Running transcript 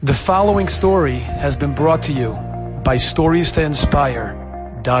The following story has been brought to you by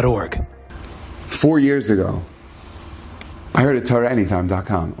StoriesToInspire.org. 4 years ago, I heard of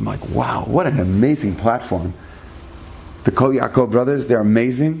TorahAnytime.com. I'm like, wow, what an amazing platform. The Kol Yaakov brothers, they're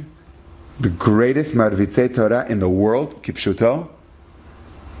amazing. The greatest Marvitzei Torah in the world, Kipshuto.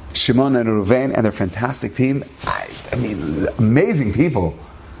 Shimon and Reuven and their fantastic team. I mean, amazing people.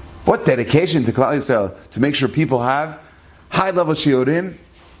 What dedication to Klal Yisrael to make sure people have high-level shiurim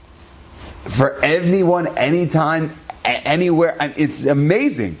for anyone, anytime, anywhere. It's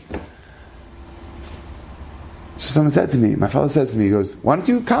amazing. So someone said to me, my father says to me, he goes, why don't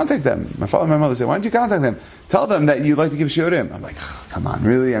you contact them? My father and my mother said, why don't you contact them? Tell them that you'd like to give shiurim. I'm like, oh, come on,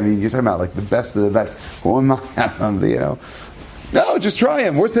 really? I mean, you're talking about like the best of the best. Who am I? You know? No, just try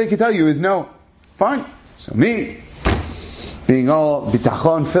him. Worst they can tell you is no. Fine. So me, being all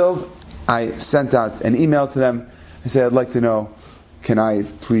bitachon filled, I sent out an email to them. I said, I'd like to know, can I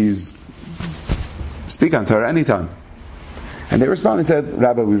please speak on Torah anytime? And they responded and said,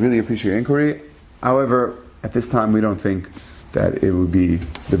 Rabbi, we really appreciate your inquiry. However, at this time, we don't think that it would be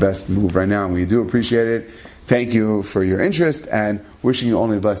the best move right now, and we do appreciate it. Thank you for your interest, and wishing you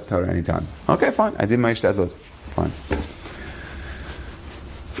only the best Torah anytime. Okay, fine. I did my shtetl. Fine.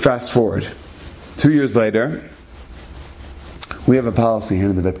 Fast forward. 2 years later, we have a policy here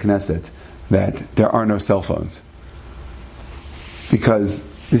in the Bet Knesset that there are no cell phones. Because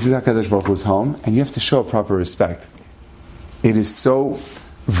this is HaKadosh Baruch Hu's home, and you have to show proper respect. It is so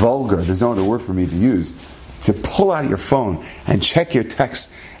vulgar, there's no other word for me to use, to pull out your phone and check your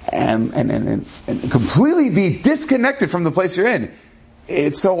text and completely be disconnected from the place you're in.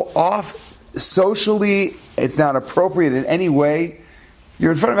 It's so off socially, it's not appropriate in any way.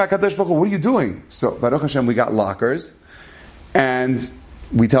 You're in front of HaKadosh Baruch Hu, what are you doing? So, Baruch Hashem, we got lockers, and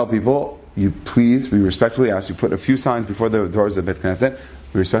we tell people, we respectfully ask, you put a few signs before the doors of the Bet Knesset,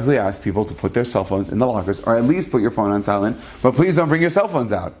 we respectfully ask people to put their cell phones in the lockers, or at least put your phone on silent, but please don't bring your cell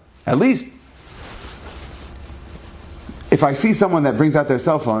phones out. At least. If I see someone that brings out their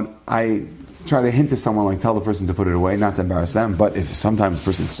cell phone, I try to hint to someone, like tell the person to put it away, not to embarrass them, but if sometimes the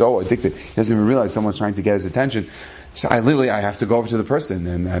person's so addicted, he doesn't even realize someone's trying to get his attention, so I have to go over to the person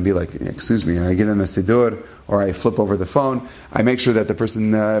and I'd be like, excuse me, and I give them a siddur, or I flip over the phone. I make sure that the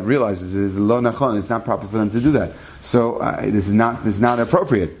person realizes it is lo nachon, it's not proper for them to do that. So this is not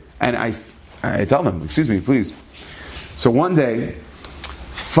appropriate. And I tell them, excuse me, please. So one day,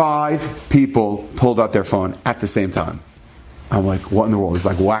 5 people pulled out their phone at the same time. I'm like, what in the world? It's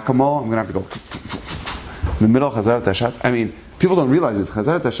like whack-a-mole. I'm going to have to go in the middle of Chazarat HaShatz. I mean, people don't realize this.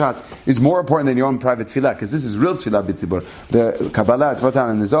 Chazarat HaShatz is more important than your own private tefillah, because this is real tefillah b'tzibur. The Kabbalah,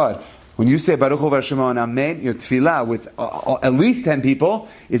 Tzvatan, and the Zohar. When you say Baruch Hu V'Shema Amen, your tefillah with at least 10 people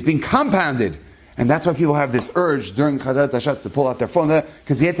is being compounded. And that's why people have this urge during Chazarat HaShatz to pull out their phone,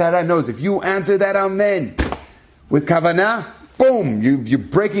 because Yetzer Hara knows if you answer that Amen with kavanah, boom, you're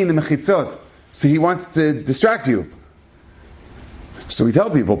breaking the mechitzot. So he wants to distract you. So we tell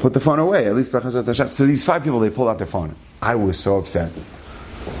people, put the phone away, at least by Chazarat HaShatz. So these 5 people, they pulled out their phone. I was so upset.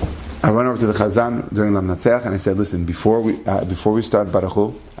 I went over to the Chazan during Lam Natzeach, and I said, listen, before we start Baruch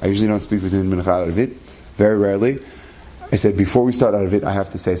Hu, I usually don't speak between Mincha and Arvit, very rarely. I said, before we start Arvit, I have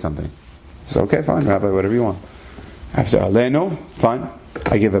to say something. He said, okay, fine, Rabbi, whatever you want. After Aleinu, fine.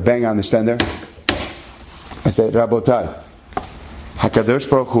 I give a bang on the stender. I said, Rabotai, HaKadosh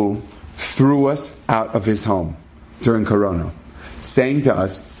Baruch Hu threw us out of his home during Corona, saying to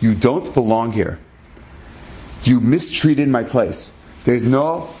us, you don't belong here. You mistreated my place. There's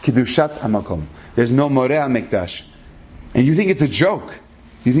no Kiddushat HaMakom. There's no Moreh HaMikdash. And you think it's a joke.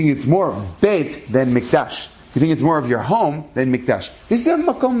 You think it's more Beit than Mikdash. You think it's more of your home than Mikdash. This is a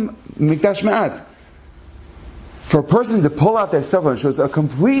Makom Mikdash Ma'at. For a person to pull out their cell phone shows a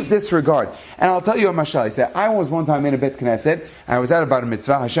complete disregard. And I'll tell you a mashal. I said, I was one time in a Bet Knesset, and I was at about a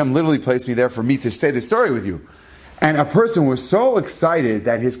mitzvah. Hashem literally placed me there for me to say the story with you. And a person was so excited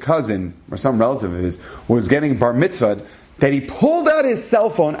that his cousin, or some relative of his, was getting bar mitzvah, that he pulled out his cell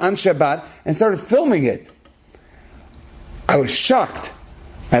phone on Shabbat and started filming it. I was shocked.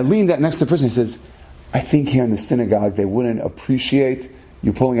 I leaned out next to the person and says, I think here in the synagogue they wouldn't appreciate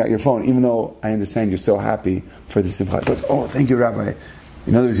you pulling out your phone, even though I understand you're so happy for the simcha. He goes, oh, thank you, Rabbi.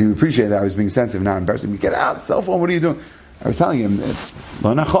 In other words, you appreciate that I was being sensitive, not embarrassing. You get out, cell phone, what are you doing? I was telling him, it's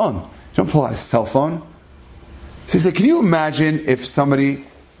lo nachon. You don't pull out a cell phone. So he said, can you imagine if somebody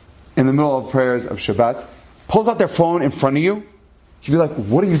in the middle of prayers of Shabbat pulls out their phone in front of you? You'd be like,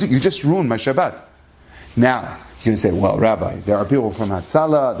 what are you doing? You just ruined my Shabbat. Now, you're going to say, well, Rabbi, there are people from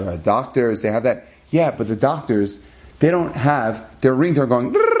Hatzalah, there are doctors, they have that. Yeah, but the doctors, they don't have their ringtone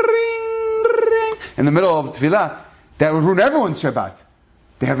going ring, ring, in the middle of tefillah. That would ruin everyone's Shabbat.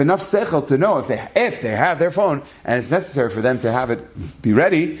 they have enough sechel to know if they have their phone and it's necessary for them to have it be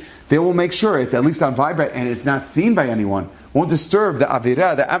ready, they will make sure it's at least on vibrate and it's not seen by anyone. Won't disturb the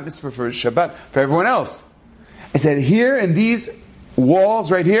avirah, the atmosphere for Shabbat for everyone else. I said, here in these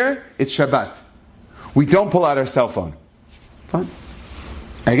walls right here, it's Shabbat. We don't pull out our cell phone. Fine.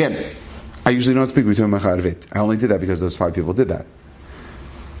 Again, I usually don't speak between Mincha and Arvit. I only did that because those 5 people did that.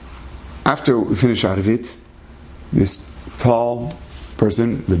 After we finish Arvit, this tall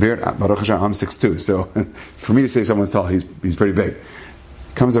person, the beard, Baruch Hashem, I'm 6'2", so for me to say someone's tall, he's pretty big.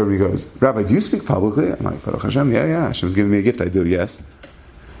 Comes over and he goes, Rabbi, do you speak publicly? I'm like, Baruch Hashem, yeah, Hashem's giving me a gift, I do, yes.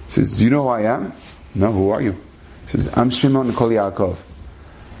 He says, do you know who I am? No, who are you? He says, I'm Shimon Kol Yaakov.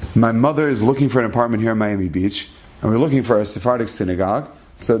 My mother is looking for an apartment here in Miami Beach, and we're looking for a Sephardic synagogue,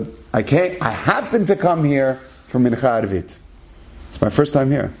 so I happen to come here for Mincha Arvit. It's my first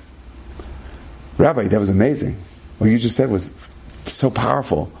time here. Rabbi, that was amazing. What you just said was so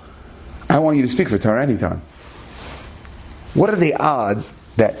powerful. I want you to speak for Torah anytime. What are the odds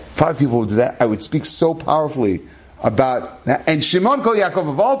that 5 people would do that? I would speak so powerfully about that. And Shimon Kol Yaakov,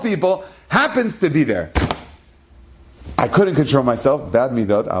 of all people, happens to be there. I couldn't control myself. Bad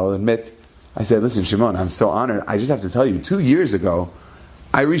midot, I'll admit. I said, listen, Shimon, I'm so honored. I just have to tell you, 2 years ago,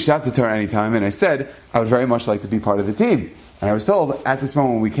 I reached out to Torah Anytime and I said, I would very much like to be part of the team. And I was told, at this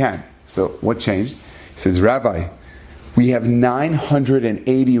moment we can. So what changed? He says, Rabbi, we have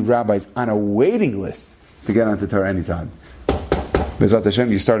 980 rabbis on a waiting list to get onto Torah Anytime. Bezat Hashem,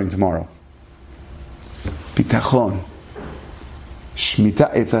 you're starting tomorrow. Bitachon.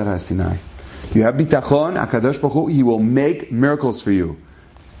 Shmita Etzar Sinai. You have bitachon, HaKadosh Baruch Hu, He will make miracles for you.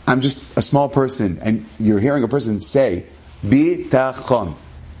 I'm just a small person, and you're hearing a person say, bitachon.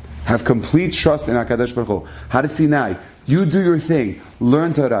 Have complete trust in HaKadosh Baruch Hu. Har Sinai, you do your thing.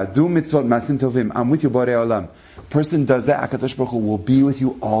 Learn Torah. Do mitzvot, masin tovim. I'm with you, Borei Olam. Person does that, HaKadosh Baruch Hu will be with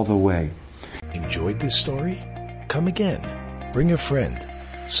you all the way. Enjoyed this story? Come again. Bring a friend.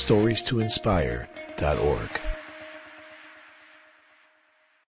 StoriesToInspire.org